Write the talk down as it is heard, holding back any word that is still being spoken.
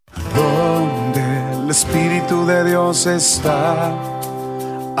Espíritu de Dios está,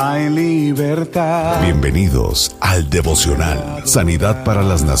 hay libertad. Bienvenidos al devocional Sanidad para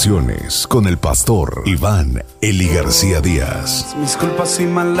las Naciones con el pastor Iván Eli García Díaz. Mis culpas y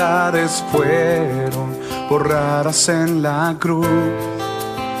maldades fueron borradas en la cruz,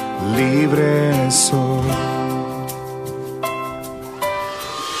 libre soy.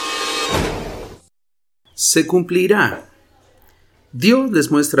 Se cumplirá. Dios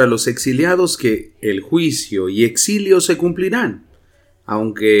les muestra a los exiliados que el juicio y exilio se cumplirán,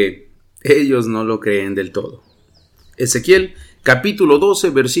 aunque ellos no lo creen del todo. Ezequiel capítulo 12,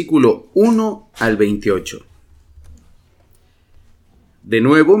 versículo 1 al 28. De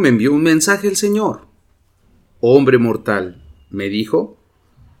nuevo me envió un mensaje el Señor. Hombre mortal, me dijo,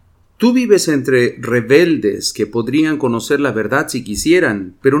 tú vives entre rebeldes que podrían conocer la verdad si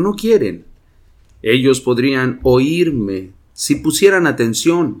quisieran, pero no quieren. Ellos podrían oírme si pusieran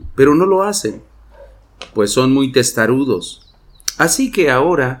atención, pero no lo hacen, pues son muy testarudos. Así que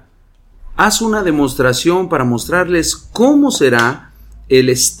ahora, haz una demostración para mostrarles cómo será el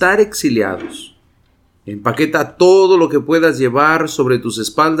estar exiliados. Empaqueta todo lo que puedas llevar sobre tus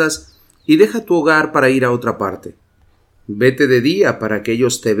espaldas y deja tu hogar para ir a otra parte. Vete de día para que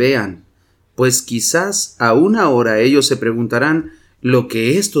ellos te vean, pues quizás a una hora ellos se preguntarán lo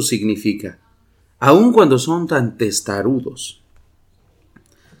que esto significa, aun cuando son tan testarudos.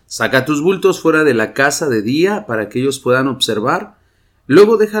 Saca tus bultos fuera de la casa de día para que ellos puedan observar,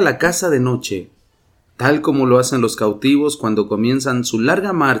 luego deja la casa de noche, tal como lo hacen los cautivos cuando comienzan su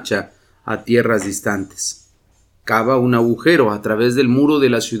larga marcha a tierras distantes. Cava un agujero a través del muro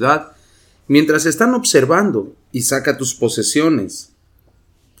de la ciudad mientras están observando y saca tus posesiones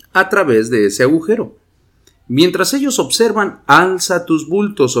a través de ese agujero. Mientras ellos observan, alza tus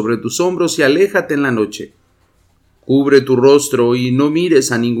bultos sobre tus hombros y aléjate en la noche. Cubre tu rostro y no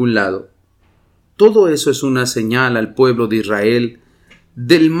mires a ningún lado. Todo eso es una señal al pueblo de Israel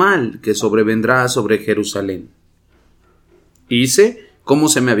del mal que sobrevendrá sobre Jerusalén. Hice como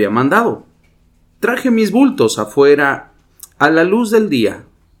se me había mandado. Traje mis bultos afuera a la luz del día,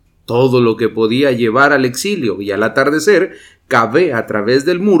 todo lo que podía llevar al exilio, y al atardecer cavé a través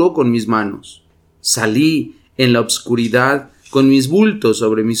del muro con mis manos. Salí en la obscuridad con mis bultos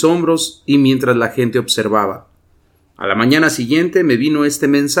sobre mis hombros y mientras la gente observaba. A la mañana siguiente me vino este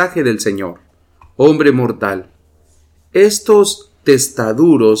mensaje del Señor. Hombre mortal, estos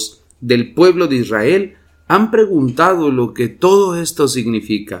testaduros del pueblo de Israel han preguntado lo que todo esto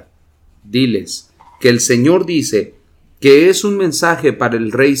significa. Diles que el Señor dice que es un mensaje para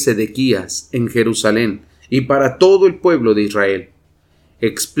el rey Ezequiel en Jerusalén y para todo el pueblo de Israel.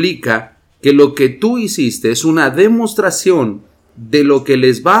 Explica que lo que tú hiciste es una demostración de lo que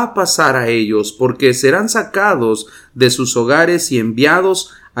les va a pasar a ellos, porque serán sacados de sus hogares y enviados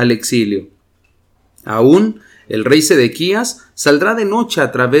al exilio. Aún el rey Ezequiel saldrá de noche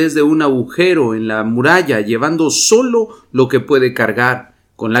a través de un agujero en la muralla, llevando solo lo que puede cargar,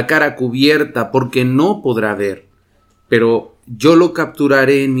 con la cara cubierta, porque no podrá ver. Pero yo lo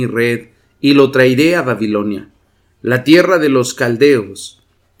capturaré en mi red y lo traeré a Babilonia, la tierra de los caldeos,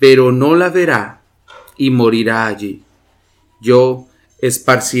 pero no la verá y morirá allí. Yo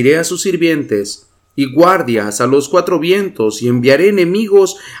esparciré a sus sirvientes y guardias a los cuatro vientos y enviaré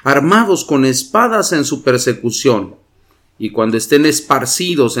enemigos armados con espadas en su persecución. Y cuando estén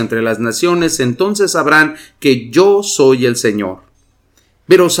esparcidos entre las naciones, entonces sabrán que yo soy el Señor.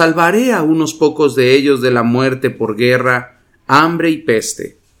 Pero salvaré a unos pocos de ellos de la muerte por guerra, hambre y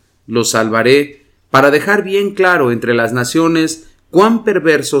peste. Los salvaré para dejar bien claro entre las naciones cuán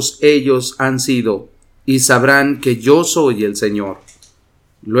perversos ellos han sido, y sabrán que yo soy el Señor.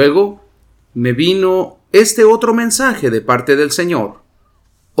 Luego me vino este otro mensaje de parte del Señor.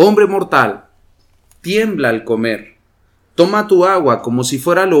 Hombre mortal, tiembla al comer. Toma tu agua como si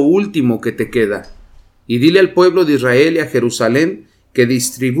fuera lo último que te queda, y dile al pueblo de Israel y a Jerusalén que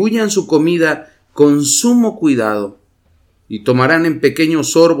distribuyan su comida con sumo cuidado, y tomarán en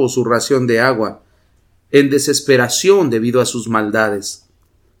pequeños sorbos su ración de agua, en desesperación debido a sus maldades.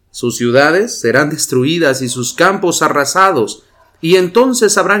 Sus ciudades serán destruidas y sus campos arrasados, y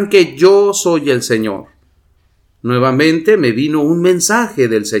entonces sabrán que yo soy el Señor. Nuevamente me vino un mensaje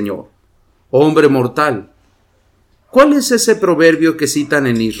del Señor. Hombre mortal, ¿cuál es ese proverbio que citan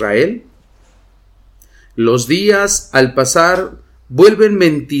en Israel? Los días, al pasar, vuelven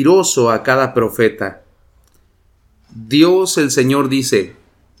mentiroso a cada profeta. Dios el Señor dice: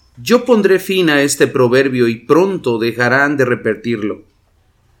 yo pondré fin a este proverbio y pronto dejarán de repetirlo.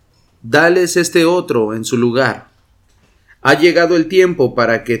 Dales este otro en su lugar. Ha llegado el tiempo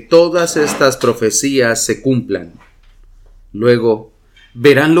para que todas estas profecías se cumplan. Luego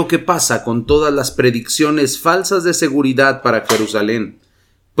verán lo que pasa con todas las predicciones falsas de seguridad para Jerusalén.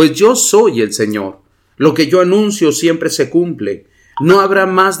 Pues yo soy el Señor. Lo que yo anuncio siempre se cumple. No habrá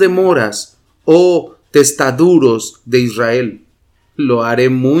más demoras, oh testaduros de Israel. Lo haré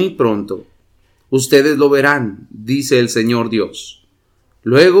muy pronto. Ustedes lo verán, dice el Señor Dios.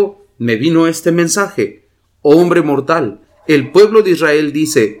 Luego me vino este mensaje: hombre mortal, el pueblo de Israel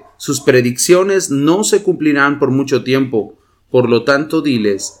dice, sus predicciones no se cumplirán por mucho tiempo. Por lo tanto,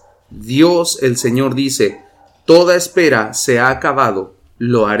 diles, Dios el Señor dice, toda espera se ha acabado,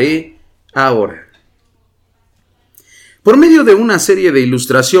 lo haré ahora. Por medio de una serie de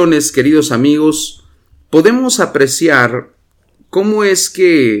ilustraciones, queridos amigos, podemos apreciar cómo es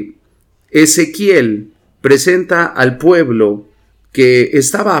que Ezequiel presenta al pueblo que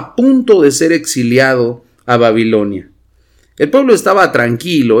estaba a punto de ser exiliado a Babilonia. El pueblo estaba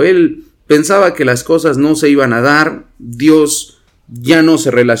tranquilo, él pensaba que las cosas no se iban a dar, Dios ya no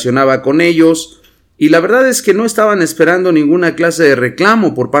se relacionaba con ellos, y la verdad es que no estaban esperando ninguna clase de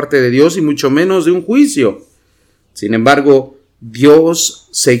reclamo por parte de Dios y mucho menos de un juicio. Sin embargo, Dios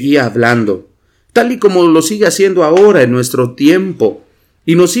seguía hablando, tal y como lo sigue haciendo ahora en nuestro tiempo,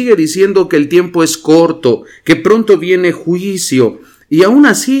 y nos sigue diciendo que el tiempo es corto, que pronto viene juicio, y aún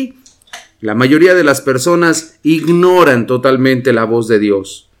así, la mayoría de las personas ignoran totalmente la voz de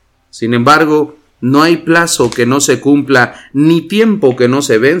Dios. Sin embargo, no hay plazo que no se cumpla, ni tiempo que no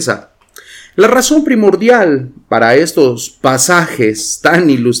se venza. La razón primordial para estos pasajes tan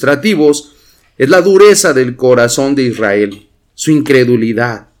ilustrativos es la dureza del corazón de Israel, su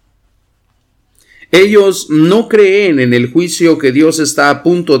incredulidad. Ellos no creen en el juicio que Dios está a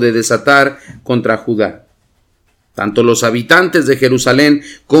punto de desatar contra Judá. Tanto los habitantes de Jerusalén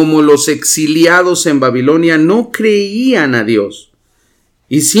como los exiliados en Babilonia no creían a Dios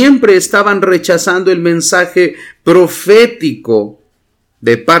y siempre estaban rechazando el mensaje profético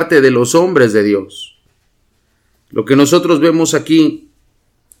de parte de los hombres de Dios. Lo que nosotros vemos aquí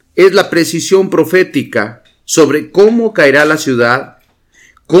es la precisión profética sobre cómo caerá la ciudad,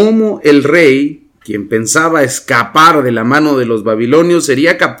 cómo el rey, quien pensaba escapar de la mano de los babilonios,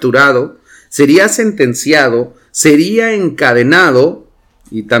 sería capturado, sería sentenciado, sería encadenado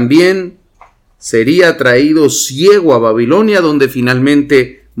y también sería traído ciego a Babilonia, donde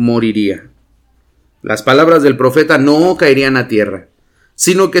finalmente moriría. Las palabras del profeta no caerían a tierra,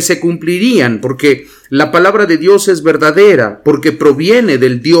 sino que se cumplirían, porque la palabra de Dios es verdadera, porque proviene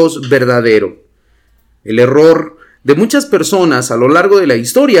del Dios verdadero. El error de muchas personas a lo largo de la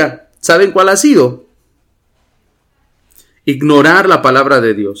historia, ¿saben cuál ha sido? Ignorar la palabra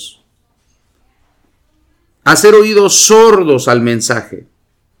de Dios. Hacer oídos sordos al mensaje.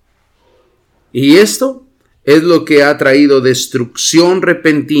 Y esto es lo que ha traído destrucción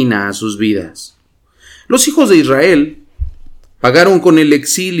repentina a sus vidas. Los hijos de Israel pagaron con el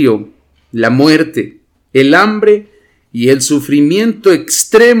exilio, la muerte, el hambre y el sufrimiento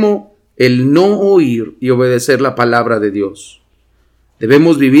extremo el no oír y obedecer la palabra de Dios.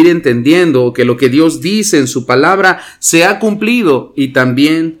 Debemos vivir entendiendo que lo que Dios dice en su palabra se ha cumplido y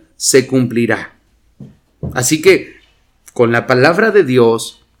también se cumplirá. Así que con la palabra de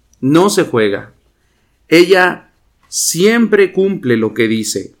Dios no se juega. Ella siempre cumple lo que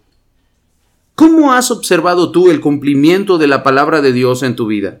dice. ¿Cómo has observado tú el cumplimiento de la palabra de Dios en tu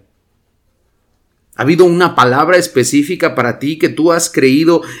vida? ¿Ha habido una palabra específica para ti que tú has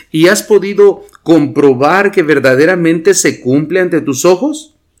creído y has podido comprobar que verdaderamente se cumple ante tus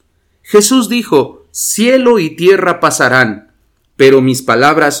ojos? Jesús dijo, cielo y tierra pasarán, pero mis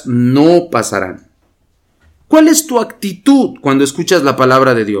palabras no pasarán. ¿Cuál es tu actitud cuando escuchas la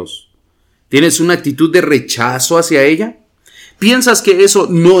palabra de Dios? ¿Tienes una actitud de rechazo hacia ella? ¿Piensas que eso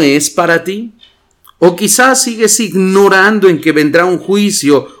no es para ti? ¿O quizás sigues ignorando en que vendrá un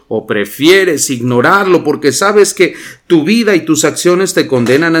juicio o prefieres ignorarlo porque sabes que tu vida y tus acciones te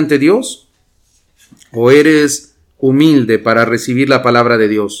condenan ante Dios? ¿O eres humilde para recibir la palabra de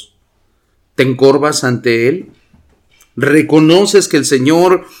Dios? ¿Te encorvas ante Él? ¿Reconoces que el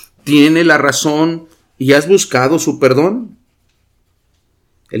Señor tiene la razón y has buscado su perdón?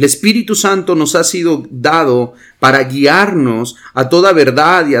 El Espíritu Santo nos ha sido dado para guiarnos a toda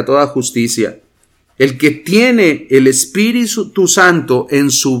verdad y a toda justicia. El que tiene el Espíritu Santo en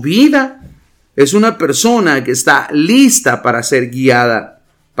su vida es una persona que está lista para ser guiada,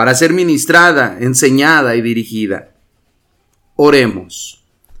 para ser ministrada, enseñada y dirigida. Oremos.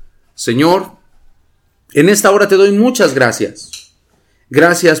 Señor, en esta hora te doy muchas gracias.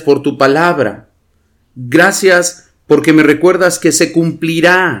 Gracias por tu palabra. Gracias porque me recuerdas que se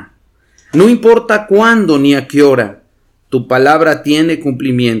cumplirá. No importa cuándo ni a qué hora. Tu palabra tiene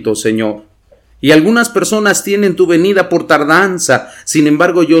cumplimiento, Señor. Y algunas personas tienen tu venida por tardanza, sin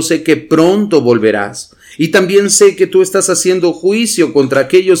embargo yo sé que pronto volverás. Y también sé que tú estás haciendo juicio contra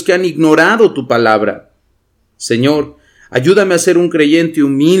aquellos que han ignorado tu palabra. Señor, ayúdame a ser un creyente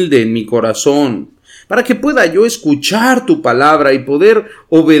humilde en mi corazón, para que pueda yo escuchar tu palabra y poder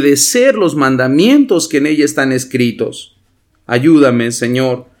obedecer los mandamientos que en ella están escritos. Ayúdame,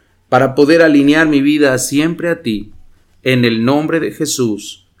 Señor, para poder alinear mi vida siempre a ti. En el nombre de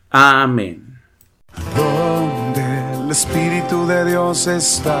Jesús. Amén. Donde el Espíritu de Dios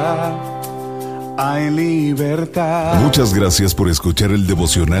está, hay libertad. Muchas gracias por escuchar el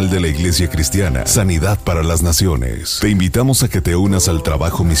devocional de la Iglesia Cristiana Sanidad para las Naciones. Te invitamos a que te unas al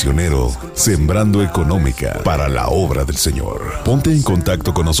trabajo misionero Sembrando Económica para la obra del Señor. Ponte en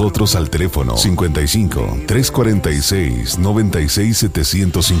contacto con nosotros al teléfono 55 346 96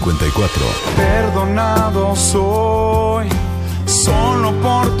 754. Perdonado soy, solo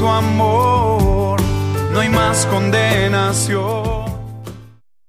por tu amor, no hay más condenación.